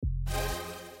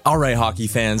All right, hockey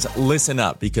fans, listen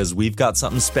up because we've got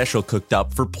something special cooked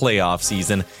up for playoff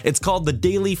season. It's called the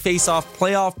Daily Face-Off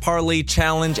Playoff Parlay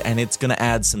Challenge, and it's going to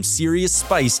add some serious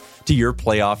spice to your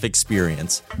playoff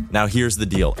experience. Now, here's the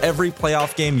deal. Every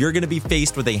playoff game, you're going to be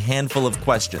faced with a handful of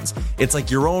questions. It's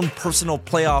like your own personal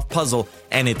playoff puzzle,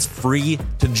 and it's free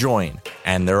to join.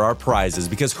 And there are prizes,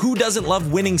 because who doesn't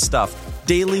love winning stuff?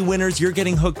 Daily winners, you're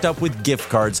getting hooked up with gift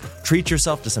cards. Treat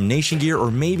yourself to some Nation gear or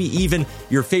maybe even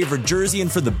your favorite jersey.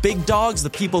 And for the big dogs, the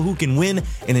people who can win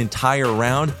an entire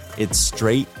round, it's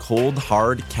straight, cold,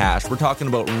 hard cash. We're talking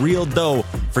about real dough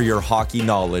for your hockey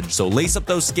knowledge. So lace up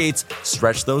those skates,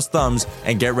 stretch those thumbs,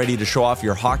 and get ready to show off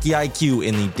your hockey IQ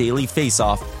in the Daily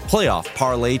Face-Off Playoff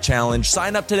Parlay Challenge.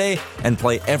 Sign up today and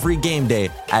play every game day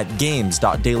at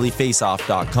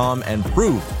games.dailyfaceoff.com and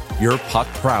prove your puck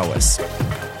prowess.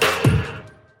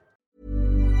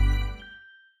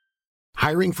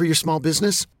 Hiring for your small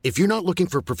business? If you're not looking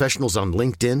for professionals on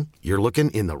LinkedIn, you're looking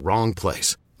in the wrong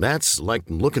place. That's like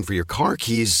looking for your car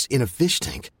keys in a fish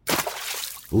tank.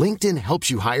 LinkedIn helps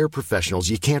you hire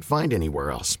professionals you can't find anywhere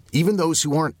else, even those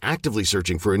who aren't actively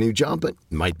searching for a new job but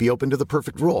might be open to the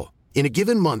perfect role. In a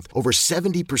given month, over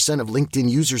 70% of LinkedIn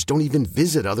users don't even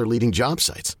visit other leading job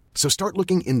sites. So start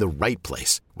looking in the right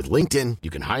place. With LinkedIn, you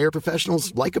can hire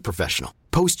professionals like a professional.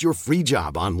 Post your free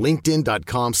job on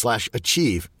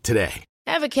linkedin.com/achieve today.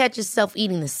 Ever catch yourself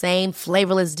eating the same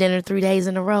flavorless dinner 3 days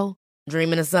in a row?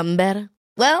 Dreaming of something better?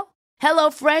 Well,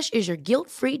 HelloFresh is your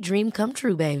guilt-free dream come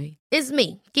true, baby. It's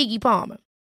me, Keke Palmer.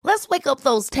 Let's wake up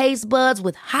those taste buds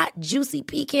with hot, juicy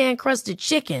pecan-crusted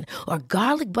chicken or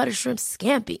garlic butter shrimp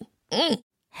scampi.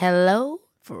 Hello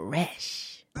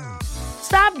Fresh.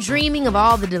 Stop dreaming of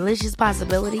all the delicious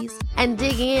possibilities and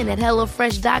dig in at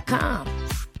HelloFresh.com.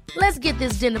 Let's get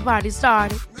this dinner party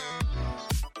started.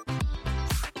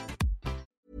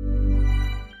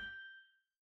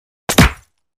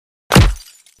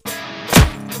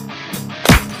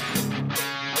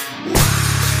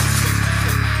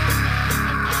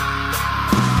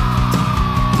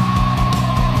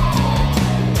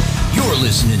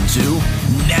 Listening to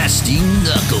Nasty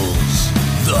Knuckles,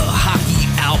 the Hockey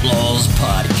Outlaws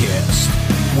podcast,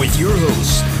 with your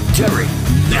hosts, Derek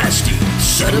Nasty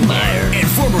Sotomayor and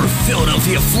former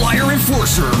Philadelphia Flyer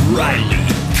enforcer, Riley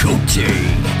Cote,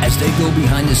 as they go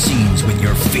behind the scenes with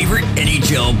your favorite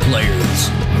NHL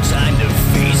players. Time to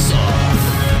face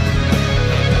off.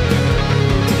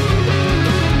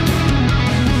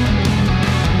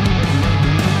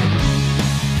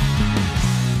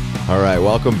 All right,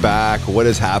 welcome back. What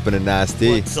is happening,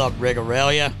 Nasty? What's up,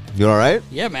 Rigoralia? You all right?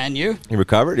 Yeah, man, you? You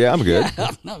recovered? Yeah, I'm good.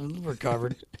 Yeah, I'm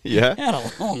recovered. Yeah? I had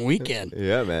a long weekend.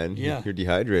 Yeah, man. Yeah. You're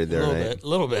dehydrated there, A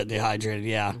little bit dehydrated,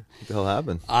 yeah. What the hell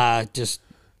happened? I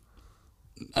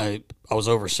was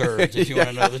overserved, if you want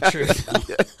to know the truth.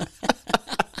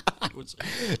 I was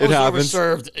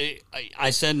overserved. I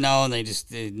said no, and they just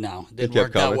didn't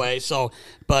work that way. So,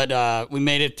 but we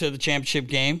made it to the championship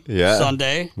game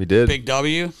Sunday. We did. Big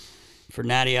W for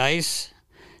Natty Ice.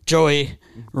 Joey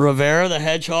Rivera, the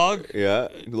Hedgehog. Yeah,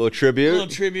 a little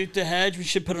tribute. To Hedge. We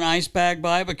should put an ice bag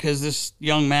by because this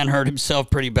young man hurt himself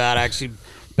pretty bad, actually.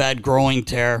 Bad growing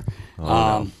tear.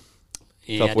 No.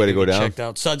 Tough way to go down. Checked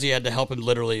out. Sudsy had to help him,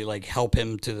 literally, help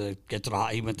him get to the.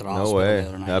 He went to the hospital. No way. The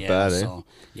other night. That bad, eh? So,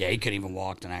 yeah, he couldn't even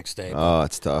walk the next day. Oh,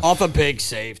 it's tough. Off a big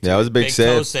save. Yeah, it was a big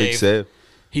toe save. Big save.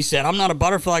 He said, "I'm not a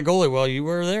butterfly goalie." Well, you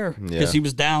were there because he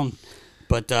was down.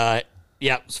 But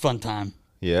yeah, it was a fun time.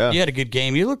 Yeah, you had a good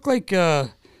game. You look like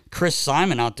Chris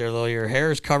Simon out there, though. Your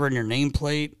hair is covering your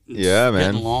nameplate. It's man.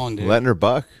 Getting long, dude. Letting her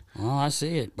buck. Oh, I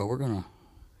see it, but we're gonna.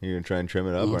 You're gonna try and trim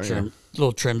it up, aren't you? A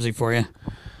little trimsy for you.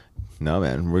 No,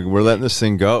 man. We're letting this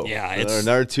thing go. Yeah, it's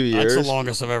another 2 years. That's the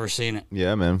longest I've ever seen it.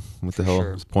 Yeah, man. What the hell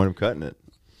is the point of cutting it?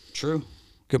 True.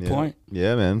 Good point.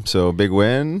 Yeah, man. So big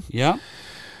win. Yeah.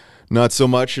 Not so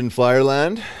much in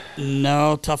Flyerland.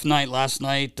 No, tough night last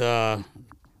night.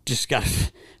 Just got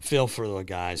to feel for the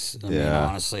guys. I mean,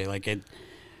 honestly,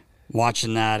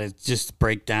 watching that, it's just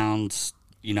breakdowns.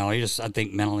 You know, I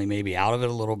think mentally maybe out of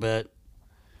it a little bit.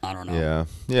 I don't know.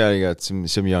 Yeah. You got some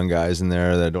young guys in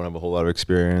there that don't have a whole lot of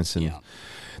experience, and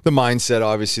the mindset,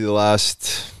 obviously, the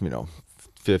last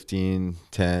 15,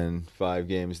 10, 5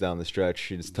 games down the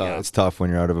stretch, it's tough. It's tough when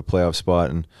you're out of a playoff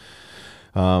spot, and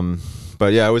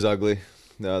but yeah, it was ugly.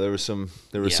 No, there was some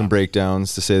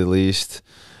breakdowns, to say the least.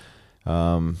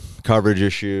 Coverage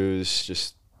issues,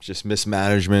 just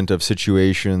mismanagement of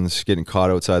situations, getting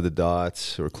caught outside the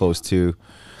dots or close to.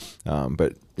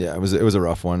 But yeah, it was a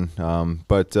rough one.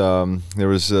 But there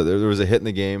was a hit in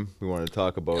the game we wanted to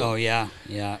talk about. Oh yeah.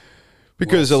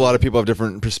 Because a lot of people have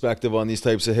different perspective on these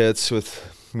types of hits with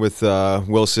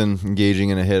Wilson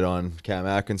engaging in a hit on Cam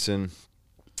Atkinson.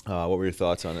 What were your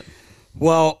thoughts on it?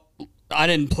 Well, I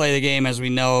didn't play the game, as we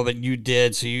know, but you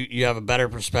did, so you have a better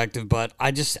perspective. But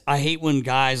I hate when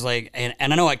guys and I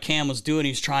know what Cam was doing.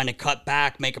 He's trying to cut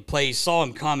back, make a play. He saw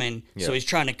him coming, so he's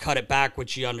trying to cut it back,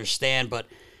 which you understand. But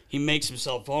he makes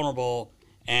himself vulnerable,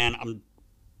 and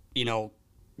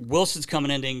Wilson's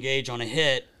coming in to engage on a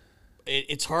hit.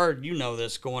 It's hard, you know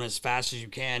this, going as fast as you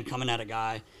can, coming at a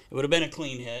guy. It would have been a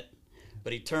clean hit,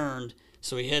 but he turned,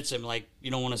 so he hits him. Like, you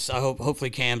don't want to.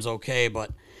 Hopefully Cam's okay, but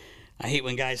I hate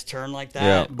when guys turn like that.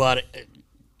 Yeah. But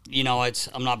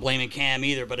I'm not blaming Cam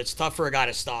either. But it's tough for a guy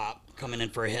to stop coming in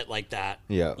for a hit like that.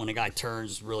 Yeah. When a guy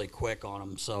turns really quick on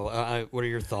him. So, what are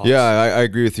your thoughts? Yeah, I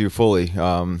agree with you fully.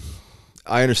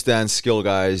 I understand skill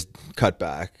guys cut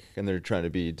back and they're trying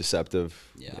to be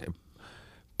deceptive. Yeah.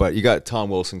 But you got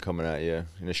Tom Wilson coming at you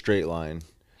in a straight line.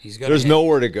 There's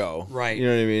nowhere to go. Right. You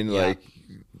know what I mean? Yeah. Like,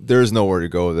 there's nowhere to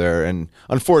go there. And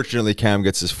unfortunately, Cam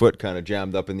gets his foot kind of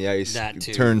jammed up in the ice. That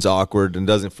too. Turns awkward and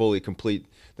doesn't fully complete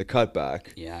the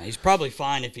cutback. Yeah, he's probably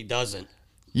fine if he doesn't.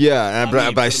 Yeah,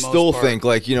 but I still think,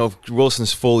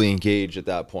 Wilson's fully engaged at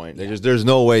that point. Yeah. There's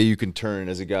no way you can turn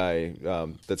as a guy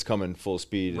that's coming full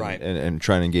speed and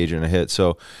trying to engage in a hit.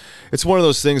 So it's one of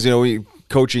those things, we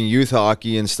coaching youth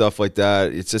hockey and stuff like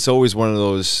that. It's always one of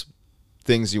those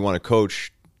things you want to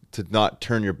coach to not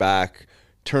turn your back,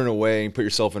 turn away, and put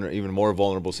yourself in an even more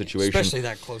vulnerable situation. Especially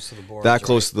that close to the boards.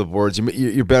 Close to the boards.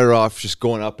 You're better off just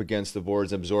going up against the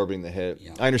boards, absorbing the hit.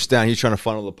 Yeah. I understand he's trying to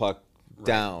funnel the puck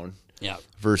down. Yeah.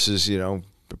 Versus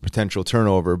potential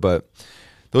turnover, but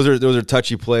those are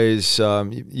touchy plays.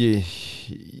 You're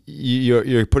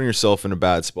putting yourself in a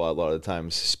bad spot a lot of the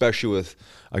times, especially with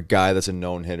a guy that's a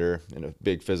known hitter and a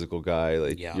big physical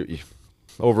guy.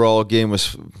 Overall game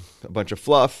was a bunch of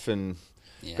fluff and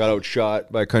got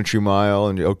outshot by a country mile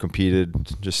and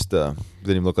outcompeted. Just didn't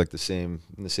even look like in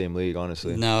the same league,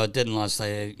 honestly. No, it didn't. Unless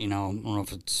I don't know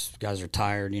if it's guys are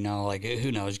tired.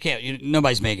 Who knows? You can't.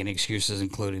 Nobody's making excuses,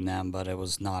 including them. But it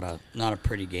was not a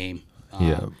pretty game.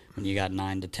 When you got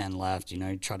 9 to 10 left,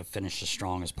 you try to finish as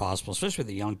strong as possible, especially with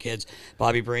the young kids.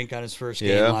 Bobby Brink got his first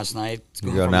game last night.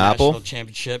 You got an apple? National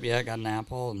championship. Yeah, got an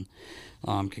apple,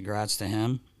 and congrats to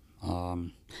him.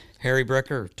 Harry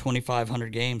Bricker,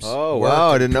 2,500 games. Oh, wow,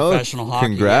 I didn't know. Professional hockey.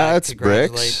 Congrats,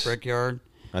 Bricks. Brickyard.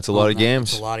 That's a lot of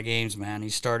games. That's a lot of games, man. He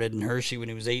started in Hershey when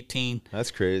he was 18.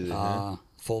 That's crazy.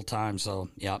 Full time, so,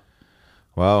 yep.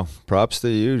 Wow, props to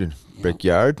you,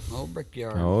 Brickyard. Oh,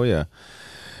 Brickyard. Oh, yeah.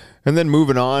 And then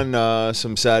moving on,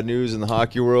 some sad news in the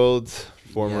hockey world.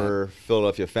 Former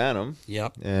Philadelphia Phantom.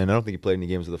 Yep. And I don't think he played any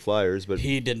games with the Flyers, but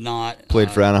he did not. Played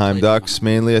for Anaheim Ducks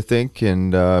mainly, I think,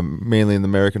 and mainly in the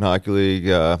American Hockey League,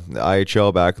 the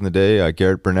IHL back in the day.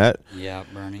 Garrett Burnett. Yeah,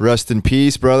 Bernie. Rest in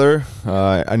peace, brother.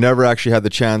 I never actually had the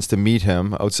chance to meet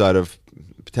him outside of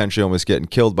potentially almost getting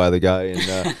killed by the guy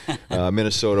in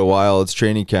Minnesota Wild's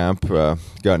training camp. Got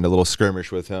in a little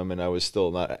skirmish with him, and I was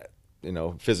still not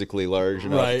physically large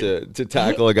enough to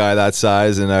tackle a guy that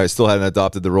size, and I still hadn't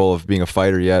adopted the role of being a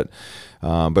fighter yet.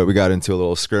 But we got into a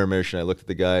little skirmish, and I looked at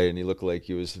the guy, and he looked like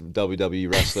he was a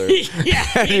WWE wrestler.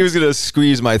 And he was going to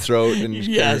squeeze my throat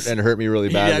and hurt me really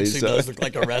badly. He actually does look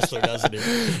like a wrestler, doesn't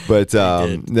he? But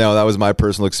no, that was my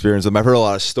personal experience. I've heard a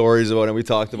lot of stories about him. We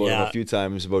talked about him a few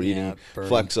times about eating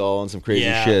Flexall and some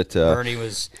crazy shit. Bernie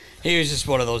was just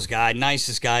one of those guys,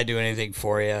 nicest guy, do anything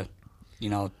for you.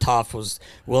 Tough, was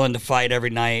willing to fight every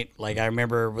night. Like, I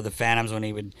remember with the Phantoms when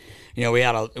he would,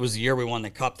 it was the year we won the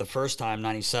Cup the first time,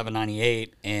 97,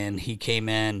 98, and he came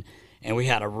in, and we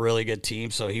had a really good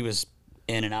team, so he was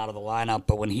in and out of the lineup.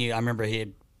 But I remember he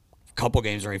had a couple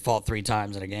games where he fought 3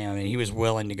 times in a game. I mean, he was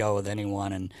willing to go with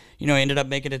anyone, and, he ended up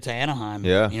making it to Anaheim.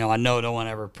 Yeah. I know no one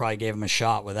ever probably gave him a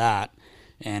shot with that,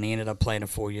 and he ended up playing a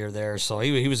full year there. So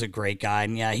he was a great guy,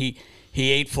 and, he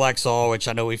ate Flexall, which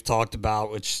I know we've talked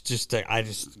about, which I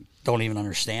just don't even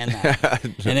understand that.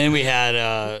 And then we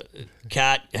had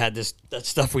Cat had that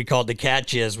stuff we called the cat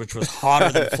jizz, which was hotter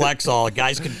than Flexall.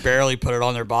 Guys could barely put it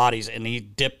on their bodies, and he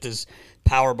dipped his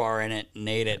power bar in it and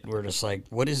ate it. We're just like,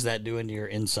 what is that doing to your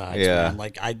insides, man?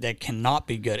 Like, that cannot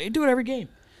be good. He'd do it every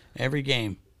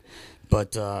game.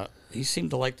 But he seemed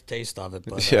to like the taste of it.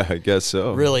 But, yeah, I guess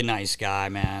so. Really nice guy,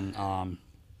 man.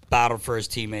 Battled for his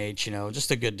teammates,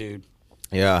 just a good dude.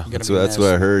 Yeah, that's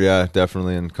what I heard. Yeah,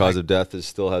 definitely. And cause of death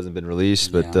still hasn't been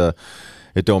released, but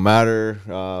it don't matter.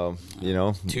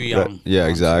 Too young. Yeah,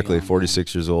 exactly.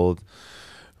 46 years old.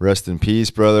 Rest in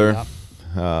peace, brother.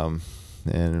 Yep.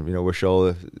 And wish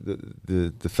all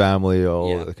the family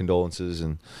all the condolences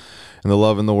and the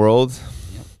love in the world.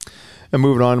 Yep. And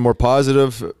moving on to more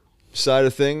positive. side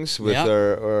of things with Yep.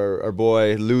 our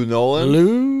boy Lou Nolan.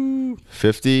 Lou.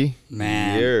 50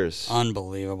 Man. years.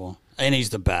 Unbelievable. And he's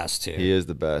the best, too. He is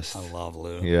the best. I love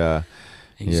Lou. Yeah.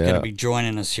 He's going to be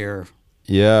joining us here.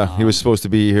 Yeah, he was supposed to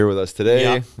be here with us today.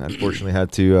 Yep. Unfortunately,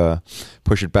 had to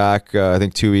push it back. I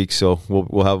think 2 weeks, so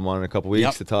we'll have him on in a couple weeks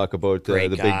Yep. to talk about the Great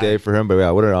big guy. day for him. But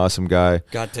yeah, what an awesome guy.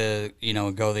 Got to,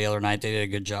 go the other night. They did a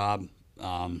good job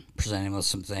presenting with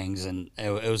some things, and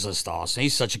it was just awesome.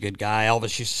 He's such a good guy.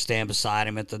 Elvis used to stand beside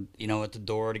him at the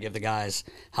door to give the guys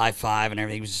high five and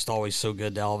everything. He was just always so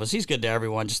good to Elvis. He's good to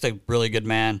everyone. Just a really good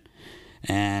man.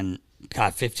 And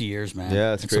God, 50 years, man.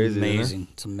 Yeah, it's crazy, isn't it? Amazing.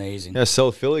 It's amazing. Yeah,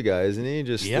 South Philly guy, isn't he?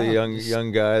 Just Yeah. the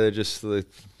young guy that just love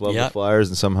Yep. the Flyers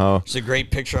and somehow. There's a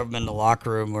great picture of him in the locker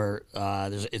room where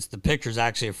it's the picture's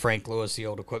actually of Frank Lewis, the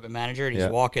old equipment manager, and he's Yeah.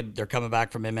 walking. They're coming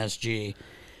back from MSG,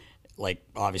 like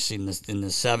obviously in the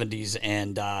 70s,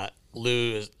 and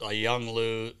Lou is a young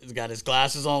Lou. He's got his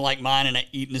glasses on like mine and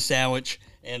eating a sandwich,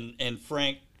 and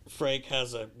Frank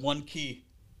has a one key.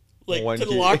 Like One to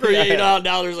the key. locker room, Yeah.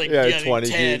 now there's like 20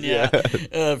 10. keys,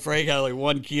 Yeah, Frank had like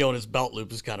one key on his belt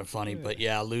loop. Is kind of funny, but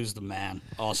yeah, Lou's the man.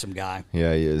 Awesome guy.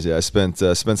 Yeah, he is. Yeah, I spent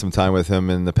some time with him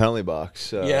in the penalty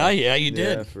box. Yeah, you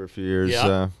did. Yeah, for a few years.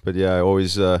 Yeah. But yeah,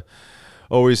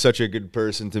 always such a good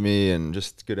person to me, and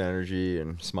just good energy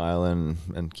and smiling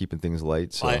and keeping things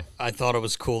light. So I thought it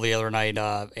was cool the other night.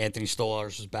 Anthony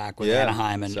Stolarz was back with Yeah,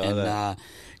 Anaheim and saw that.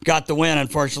 got the win.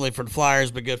 Unfortunately for the Flyers,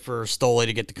 but good for Stoley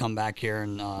to get to come back here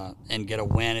and get a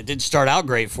win. It did start out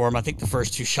great for him. I think the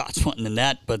first two shots went in the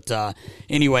net, but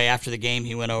anyway, after the game,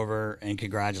 he went over and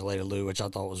congratulated Lou, which I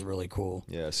thought was really cool.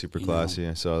 yeah, super classy.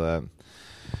 I saw that.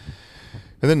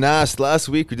 And then last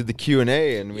week we did the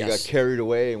Q&A and we Yes. got carried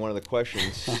away in one of the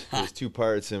questions. There's two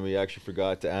parts and we actually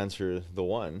forgot to answer the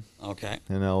one. Okay.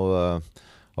 And I'll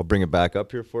bring it back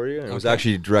up here for you. And it was Okay.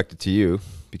 actually directed to you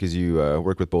because you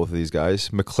work with both of these guys.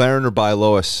 McLaren or By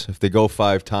Lois, if they go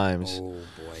 5 times, Oh boy,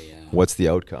 yeah. what's the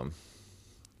outcome?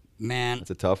 Man,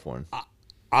 That's a tough one.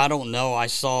 I don't know. I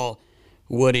saw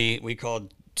Woody. We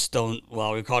called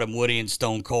him Woody and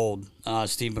Stone Cold,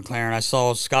 Steve McLaren. I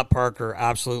saw Scott Parker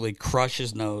absolutely crush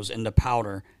his nose into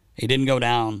powder. He didn't go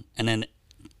down, and then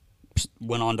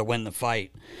went on to win the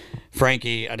fight.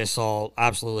 Frankie, I just saw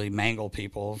absolutely mangle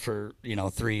people for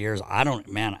 3 years.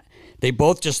 They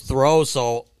both just throw.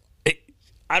 So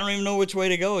I don't even know which way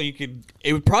to go.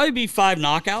 It would probably be 5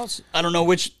 knockouts. I don't know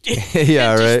which.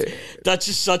 Yeah, right. That's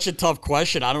just such a tough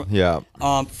question. Yeah.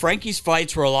 Frankie's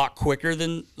fights were a lot quicker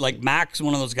than Mac's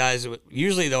one of those guys.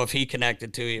 Usually though, if he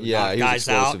connected to, he would knock he was guys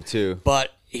explosive out. too. But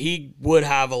he would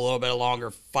have a little bit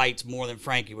longer fights more than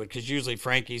Frankie would, because usually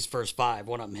Frankie's first 5,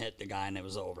 one of them hit the guy and it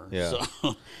was over. Yeah.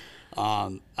 So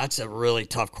that's a really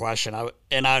tough question.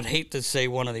 I'd hate to say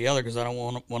one or the other because I don't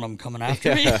want them coming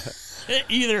after me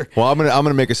either. Well, I'm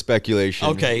gonna make a speculation.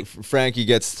 Okay. Frankie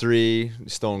gets 3,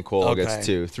 Stone Cold Okay. gets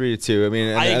 2, 3-2. I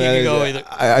mean, I think it could go either.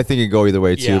 I think it could go either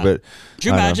way too. Yeah. But Do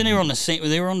you I don't imagine know. they were on the same?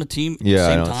 They were on the team at Yeah, the I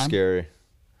same know, it's time scary.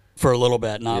 for a little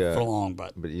bit, not Yeah. for long,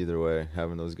 but. But either way,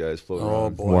 having those guys floating Oh,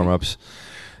 around, boy. warm ups,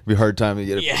 be a hard time to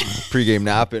get a Yeah. pregame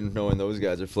nap in, knowing those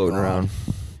guys are floating around.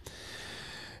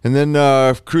 And then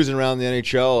cruising around the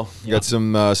NHL, you got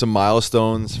some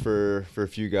milestones for a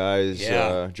few guys.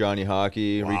 Yeah. Johnny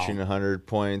Hockey Wow. reaching 100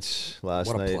 points last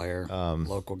What night. a player.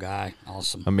 Local guy.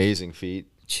 Awesome. Amazing feat.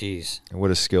 Jeez.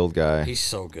 What a skilled guy. He's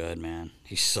so good, man.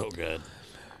 He's so good.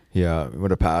 Yeah,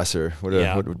 what a passer. What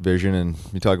Yeah. vision. And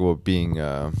you talk about being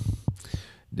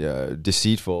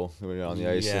deceitful when you're on the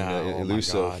ice Yeah, and oh my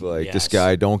elusive. God, Like, this yes.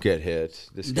 guy don't get hit.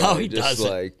 This No, guy he just doesn't.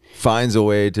 like finds a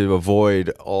way to avoid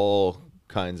all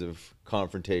kinds of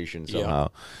confrontation somehow.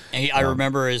 And I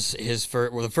remember his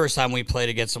first, the first time we played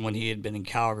against him when he had been in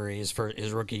Calgary, his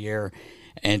rookie year,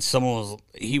 and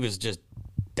he was just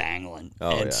dangling.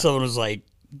 Oh, and yeah. someone was like,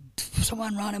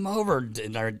 someone run him over.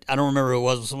 And I don't remember who it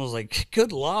was, but someone was like,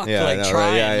 good luck. Yeah, I know, try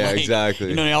right? Yeah, and, yeah,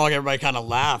 exactly. Everybody kind of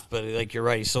laughed, but you're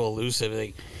right, he's so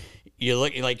elusive. You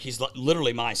look like he's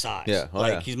literally my size. Yeah. Oh,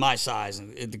 like yeah. he's my size,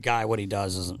 and the guy, what he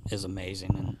does is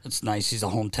amazing, and it's nice. He's a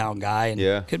hometown guy, and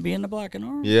Yeah. could be in the black and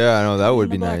orange. Yeah, I know that would In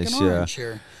be the black nice. and Yeah, orange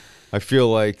here. I feel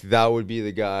like that would be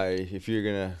the guy if you're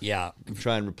gonna Yeah.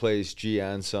 try and replace G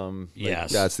Ansum. Like,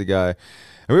 Yes. that's the guy.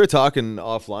 And we were talking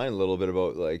offline a little bit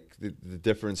about like the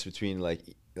difference between like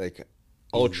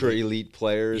ultra elite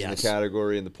players in the Yes.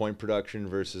 category and the point production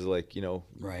versus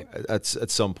Right. at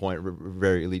some point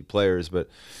very elite players. But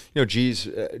G's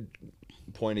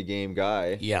point a game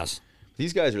guy. Yes.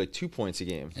 These guys are like 2 points a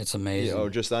game. It's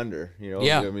amazing. Just under.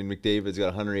 Yeah. I mean, McDavid's got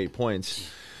 108 points.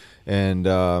 And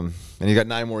he got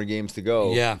 9 more games to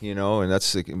go. Yeah. And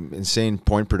that's like insane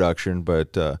point production.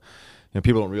 But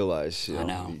people don't realize. I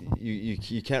know.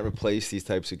 You can't replace these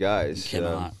types of guys.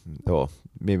 Cannot. Well,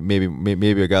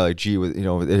 maybe a guy like G with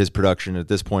his production at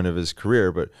this point of his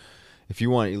career, but if you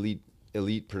want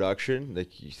elite production, like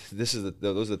those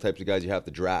are the types of guys you have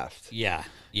to draft. Yeah.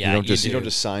 You don't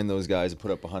just sign those guys and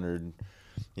put up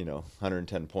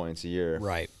 110 points a year.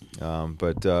 Right.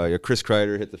 But Chris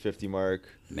Kreider hit the 50 mark.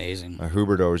 Amazing.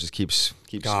 Huberdeau just keeps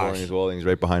scoring as well. He's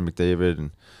right behind McDavid,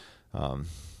 and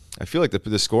I feel like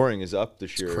the scoring is up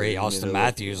this year. It's crazy. Austin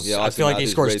Matthews. Yeah, I feel like he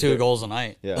scores 2 goals a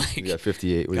night. Yeah, he got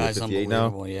 58. We guy's 58 now.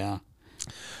 unbelievable. Yeah.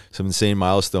 Some insane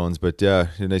milestones, but yeah,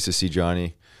 nice to see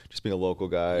Johnny just being a local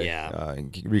guy. Yeah.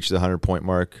 Reached the 100-point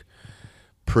mark.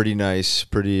 Pretty nice.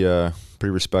 Pretty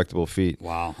respectable feat.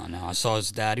 Wow, I know. I saw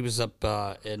his dad. He was up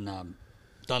in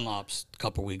Dunlop's a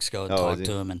couple weeks ago and Oh, talked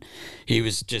to him, and he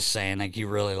was just saying like he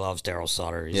really loves Daryl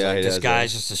Sutter. He's Yeah, like, he this does,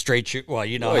 guy's just a straight shoot. Well,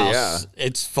 you know Oh, how yeah.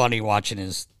 it's funny watching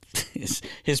his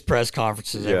press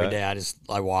conferences Yeah. every day.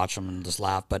 I watch them and just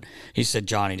laugh. But he said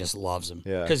Johnny just loves him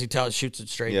Yeah. because he shoots it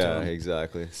straight to Yeah, him.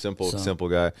 exactly. Simple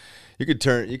guy. You could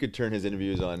turn his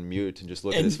interviews on mute and just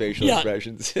look at his facial yeah.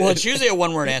 expressions. Well, it's usually a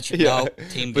one-word answer. Yeah. No,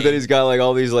 team But game. then he's got like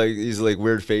all these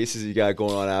weird faces he got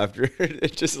going on after.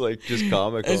 It's just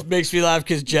comical. It makes me laugh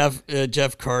because Jeff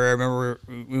Carter. I remember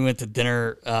we went to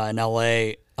dinner in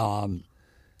L.A.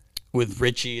 With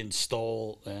Richie and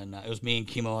Stoll, and it was me and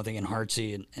Kimo, I think, and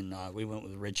Hartsey, and we went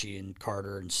with Richie and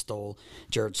Carter and Stoll,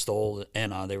 Jarrett Stoll,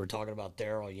 and they were talking about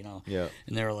Daryl, Yeah.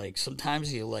 and they were like, sometimes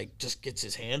he just gets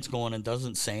his hands going and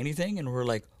doesn't say anything, and we're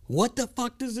like, what the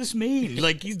fuck does this mean?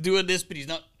 Like he's doing this, but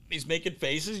he's making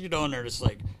faces, and they're just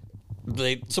like,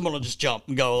 someone will just jump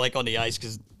and go like on the ice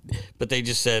but they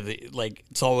just said like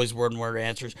it's always word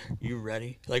answers. You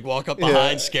ready? Like walk up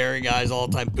behind, scaring guys all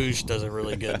the time. Boosh does a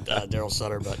really good Daryl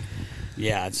Sutter, but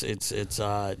yeah, it's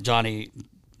Johnny,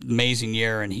 amazing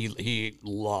year, and he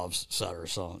loves Sutter,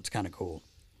 so it's kind of cool.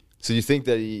 So you think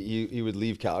that he would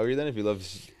leave Calgary then if he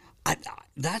loves?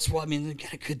 That's what I mean. They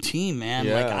got a good team, man.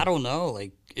 Yeah. Like I don't know.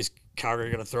 Like is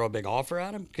Calgary going to throw a big offer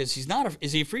at him? Because he's not.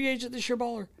 Is he a free agent this year,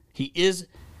 Baller? He is.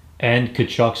 And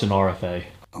Kachuk's an RFA.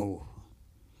 Oh.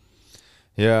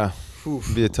 Yeah,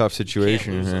 it'd be a tough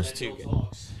situation. Can't lose Yeah, those two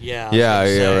guys. Yeah.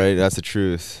 yeah, right. That's the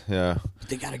truth. Yeah, But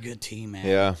they got a good team, man.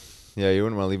 yeah. You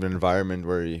wouldn't want to leave an environment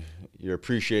where you're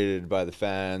appreciated by the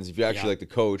fans. If you actually like the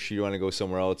coach, you want to go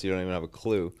somewhere else. You don't even have a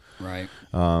clue. Right.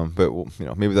 But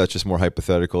maybe that's just more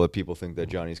hypothetical that people think that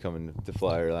Johnny's coming to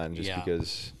Flyerland just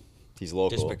because he's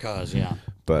local. Just because, yeah.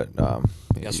 But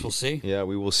Guess we'll see. Yeah,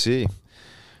 we will see.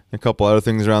 A couple other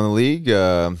things around the league.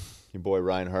 Your boy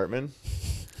Ryan Hartman.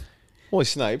 Well, he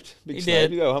sniped. He snipe.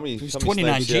 did. You know, how many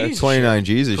 29 snipes? Gs. 29 Gs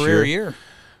this Career year.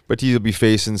 But he'll be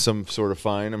facing some sort of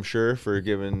fine, I'm sure, for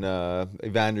giving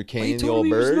Evander Kane the old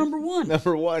He was bird. number one.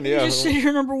 Number one, You yeah. just say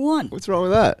you're number one. What's wrong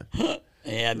with that?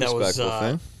 Yeah, that was. Respectful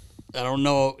thing. I don't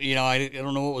know. I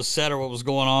don't know what was said or what was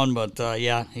going on, but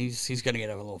yeah, he's gonna get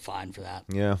a little fine for that.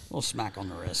 Yeah. A little smack on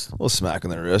the wrist. A little smack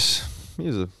on the wrist.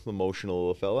 He's an emotional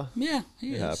little fella. Yeah,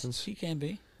 he It is. happens. He can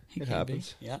be. It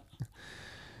happens. Yeah.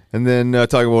 And then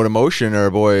talking about emotion,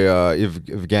 our boy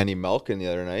Evgeny Malkin the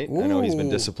other night. I know he's been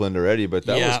Ooh. disciplined already, but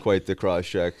that was quite the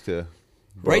cross-check to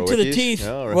Right to the Borowicki's. teeth.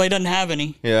 Yeah, right. Well, he doesn't have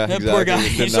any. Yeah, that poor exactly. guy.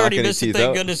 He's been He's already knocking his missed it. teeth Thank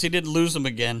out. goodness he didn't lose them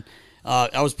again.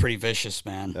 That was pretty vicious,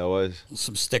 man. That was.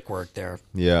 Some stick work there.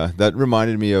 Yeah, that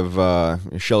reminded me of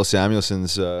Shell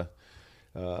Samuelson's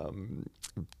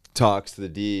talks to the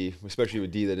D, especially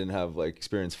with D that didn't have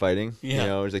experience fighting. Yeah. You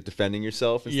know, he's getting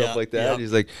yourself and Yeah, stuff like that. yeah.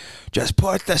 He's like, just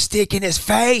put the stick in his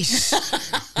face.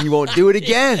 He won't do it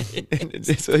again.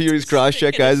 So he was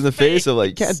cross-check guys in the face. I'm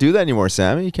like, you can't do that anymore,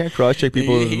 Sammy. You can't cross-check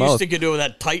people in the He mouth. used to do with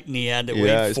that Titan he had that Yeah,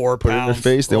 weighed just 4 put pounds. it in their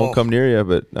face. They won't come near you.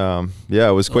 But yeah,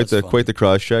 it was quite that's the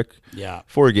cross-check. Yeah.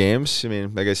 4 games. I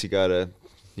mean, I guess you gotta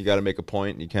make a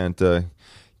point. You can't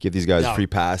give these guys No, free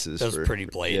passes. That was for- pretty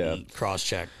blatant Yeah.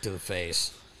 cross-check to the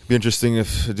face. Be interesting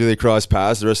do they cross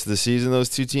paths the rest of the season? Those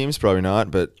two teams probably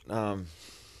not, but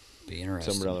Be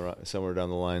interesting. somewhere down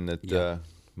the line that Yeah.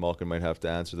 Malkin might have to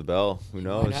answer the bell. Who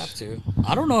knows? Might have to.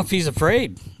 I don't know if he's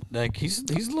afraid. He's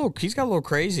got a little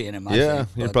crazy in him. I Yeah, think,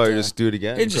 he'll but, probably just do it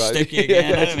again. He'll just Cross- stick you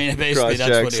again. Yeah, I mean, basically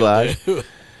cross-check, that's what he'll do.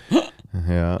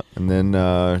 Yeah, and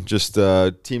then just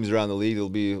teams around the league will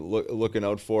be looking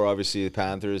out for. Obviously, the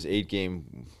Panthers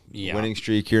 8-game Yeah. winning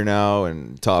streak here now,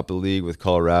 and top of the league with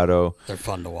Colorado. They're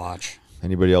fun to watch.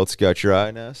 Anybody else got your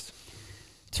eye, Nest?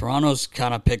 Toronto's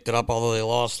kind of picked it up, although they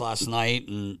lost last night,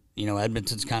 and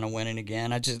Edmonton's kind of winning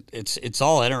again. It's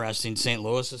all interesting. St.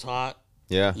 Louis is hot.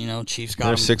 Yeah, Chiefs They're got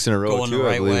them 6 in a row going too, the I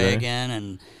right believe, way eh?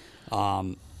 again,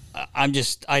 and I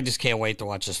just can't wait to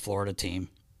watch this Florida team.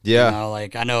 Yeah.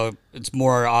 I know it's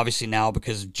more obviously now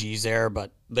because of G's there,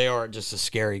 but they are just a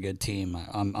scary good team.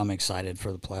 I'm excited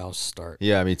for the playoffs to start.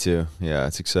 Yeah, me too. Yeah,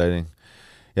 it's exciting.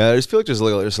 Yeah, I just feel like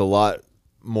there's a lot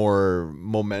more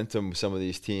momentum with some of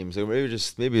these teams.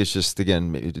 Maybe it's just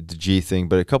again maybe the G thing,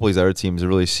 but a couple of these other teams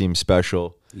really seem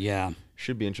special. Yeah,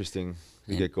 should be interesting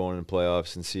to get going in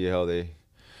playoffs and see how they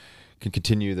can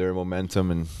continue their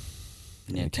momentum and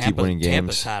keep winning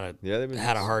games. Tampa's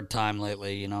had a hard time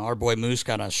lately. You know, our boy Moose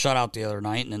got a shutout the other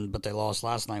night, but they lost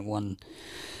last night 1-0.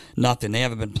 They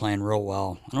haven't been playing real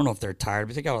well. I don't know if they're tired,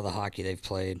 but think about all the hockey they've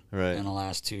played in the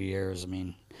last 2 years. I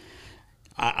mean,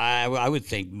 I would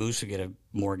think Moose would get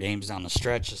more games down the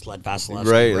stretch. Just let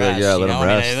Vasilevsky rest. Yeah, let him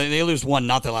rest. I mean, they lose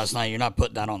 1-0 last night. You're not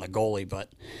putting that on the goalie, but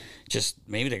just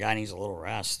maybe the guy needs a little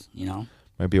rest. You know,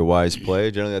 might be a wise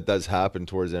play. Generally, that does happen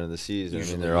towards the end of the season.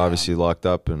 Usually, I mean, they're obviously locked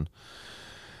up, and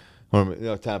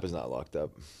Tampa's not locked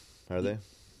up, are they?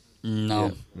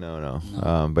 No. Yeah.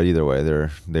 No. But either way,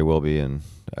 they will be, and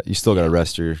you still got to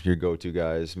rest your go-to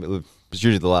guys. It's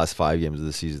usually the last 5 games of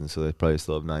the season, so they probably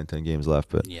still have 9-10 games left.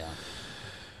 But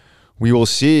we will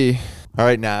see. All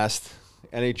right, Nast,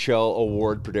 NHL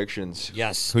award predictions.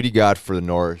 Yes. Who do you got for the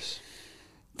Norris?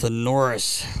 The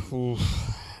Norris. Ooh.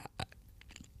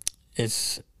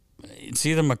 It's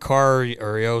either Makar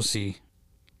or Yossi.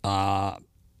 I'll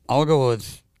go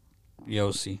with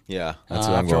Yossi. Yeah, that's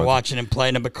what I'm after going watching him play.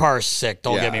 And Makar's sick.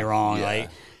 Don't get me wrong. Yeah. Like,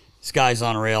 this guy's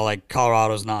unreal. Like,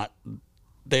 Colorado's not.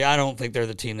 I don't think they're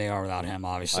the team they are without him.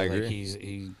 Obviously, I agree.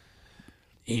 Like,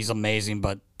 he's amazing.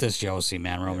 But this Yossi,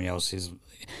 man, Roman Yossi's.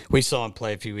 We saw him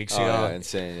play a few weeks ago. Yeah,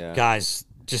 insane. Yeah, guys,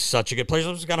 just such a good player.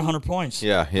 He's got 100 points.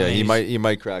 Yeah. I mean, he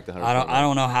might crack the 100. I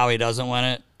don't know how he doesn't win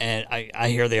it, and I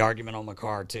hear the argument on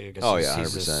Makar too. Cause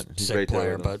he's 100%. He's a sick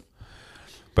player, but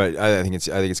I think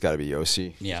it's got to be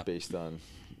Yossi. Yeah. Just based on,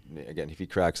 again, if he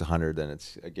cracks 100, then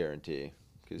it's a guarantee.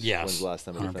 Because when's the last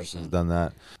time a defenseman's done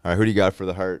that? All right, who do you got for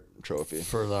the Hart Trophy?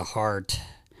 For the Hart,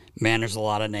 man, there's a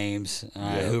lot of names.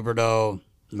 Huberdeau,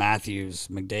 Matthews,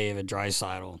 McDavid,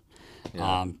 Draisaitl.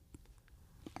 Yeah.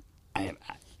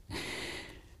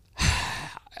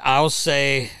 I'll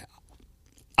say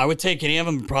I would take any of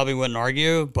them. Probably wouldn't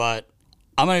argue, but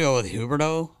I'm gonna go with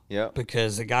Huberdeau. Yeah.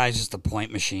 Because the guy's just a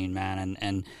point machine, man,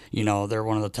 and you know they're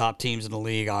one of the top teams in the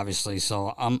league, obviously.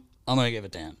 So I'm gonna give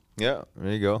it to him. Yeah,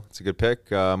 there you go. It's a good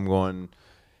pick. I'm going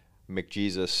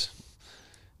McJesus.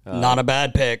 Not a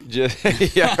bad pick.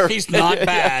 He's not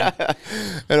bad.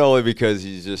 And only because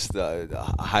he's just a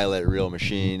highlight reel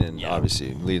machine and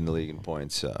obviously leading the league in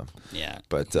points.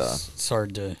 But it's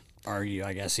hard to argue,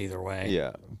 I guess, either way.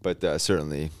 Yeah, but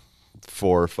certainly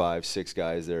 4, 5, 6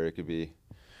 guys there, it could be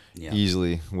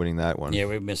easily winning that one. Yeah,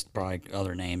 we missed probably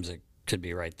other names that could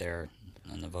be right there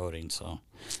in the voting. So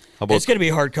it's going to be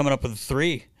hard coming up with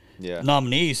 3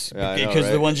 nominees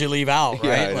because the ones you leave out, right?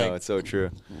 Yeah, I know. It's so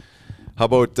true. How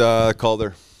about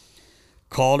Calder?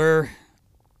 Calder,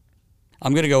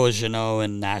 I'm going to go with Jeannot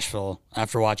in Nashville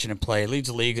after watching him play. He leads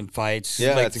the league in fights.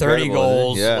 Yeah, like 30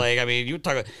 goals. Yeah. Like, I mean, you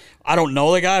talk. I don't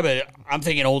know the guy, but I'm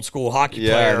thinking old school hockey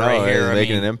player right here. He's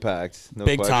making an impact. No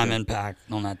big question. time impact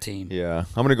on that team. Yeah.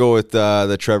 I'm going to go with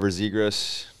the Trevor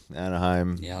Zegras,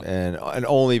 Anaheim. Yep. And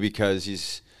only because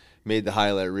he's made the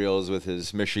highlight reels with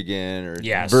his Michigan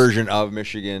or version of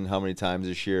Michigan how many times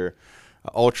this year.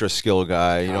 Ultra skill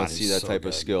guy. You don't see that type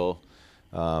of skill.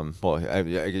 I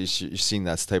guess you're seeing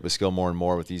that type of skill more and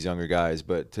more with these younger guys.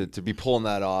 But to be pulling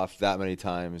that off that many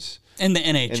times in the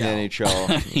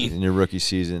NHL, in your rookie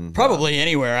season, probably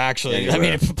anywhere actually. Anywhere. I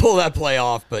mean, if you pull that play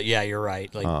off, but yeah, you're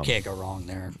right. Like, can't go wrong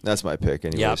there. That's my pick,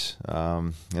 anyways. Yep.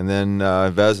 And then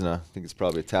Vezina, I think it's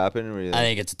probably a tap in. I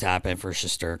think it's a tap in for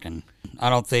Shesterkin. I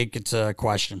don't think it's a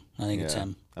question. I think it's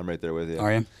him. I'm right there with you.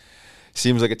 Are you?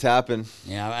 Seems like a tap-in.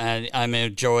 Yeah, I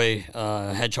mean, Joey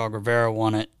Hedgehog Rivera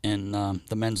won it in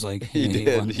the men's league. He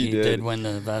did win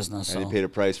the Vezina. So and he paid a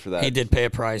price for that. He did pay a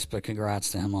price, but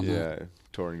congrats to him on that. Yeah,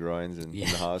 torn groins in the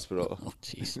hospital. Oh,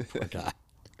 jeez, poor guy.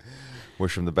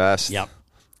 Wish him the best. Yep.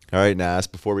 All right, Nas,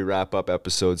 before we wrap up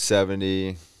episode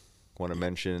 70, want to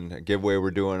mention a giveaway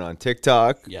we're doing on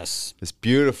TikTok. Yes. This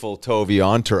beautiful Tovi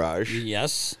Entourage.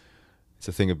 Yes. It's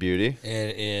a thing of beauty.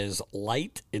 It is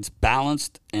light, it's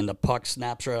balanced, and the puck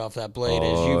snaps right off that blade,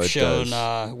 as you've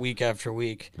shown week after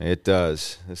week. It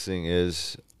does. This thing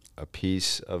is a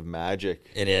piece of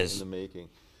magic. It is. In the making.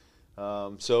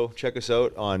 So check us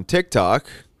out on TikTok.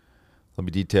 There'll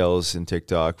be details in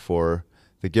TikTok for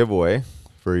the giveaway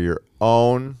for your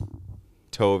own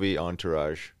Tovi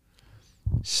Entourage.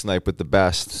 Snipe with the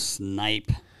best.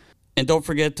 Snipe. And don't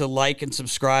forget to like and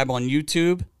subscribe on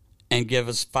YouTube. And give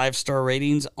us 5-star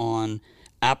ratings on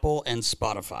Apple and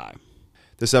Spotify.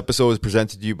 This episode is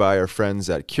presented to you by our friends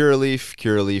at Curaleaf,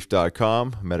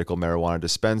 curaleaf.com, medical marijuana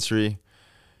dispensary.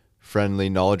 friendly,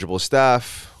 knowledgeable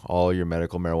staff, all your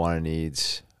medical marijuana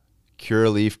needs.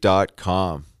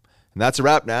 Cureleaf.com. And that's a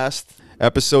wrap, Nast.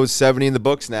 Episode 70 in the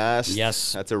books, Nast.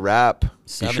 Yes. That's a wrap.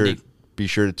 70. Be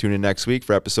sure to tune in next week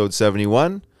for episode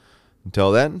 71.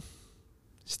 Until then,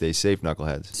 stay safe,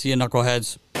 knuckleheads. See you,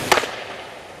 knuckleheads.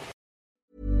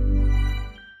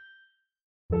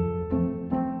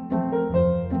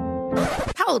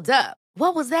 Hold up.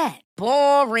 What was that?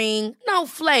 Boring. No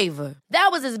flavor. That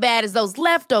was as bad as those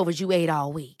leftovers you ate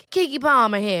all week. Keke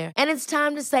Palmer here. And it's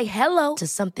time to say hello to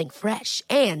something fresh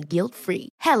and guilt-free.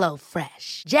 Hello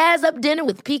Fresh. Jazz up dinner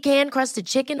with pecan-crusted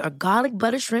chicken or garlic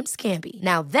butter shrimp scampi.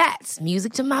 Now that's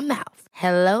music to my mouth.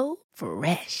 Hello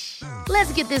Fresh.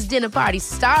 Let's get this dinner party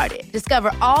started.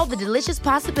 Discover all the delicious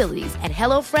possibilities at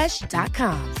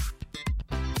HelloFresh.com.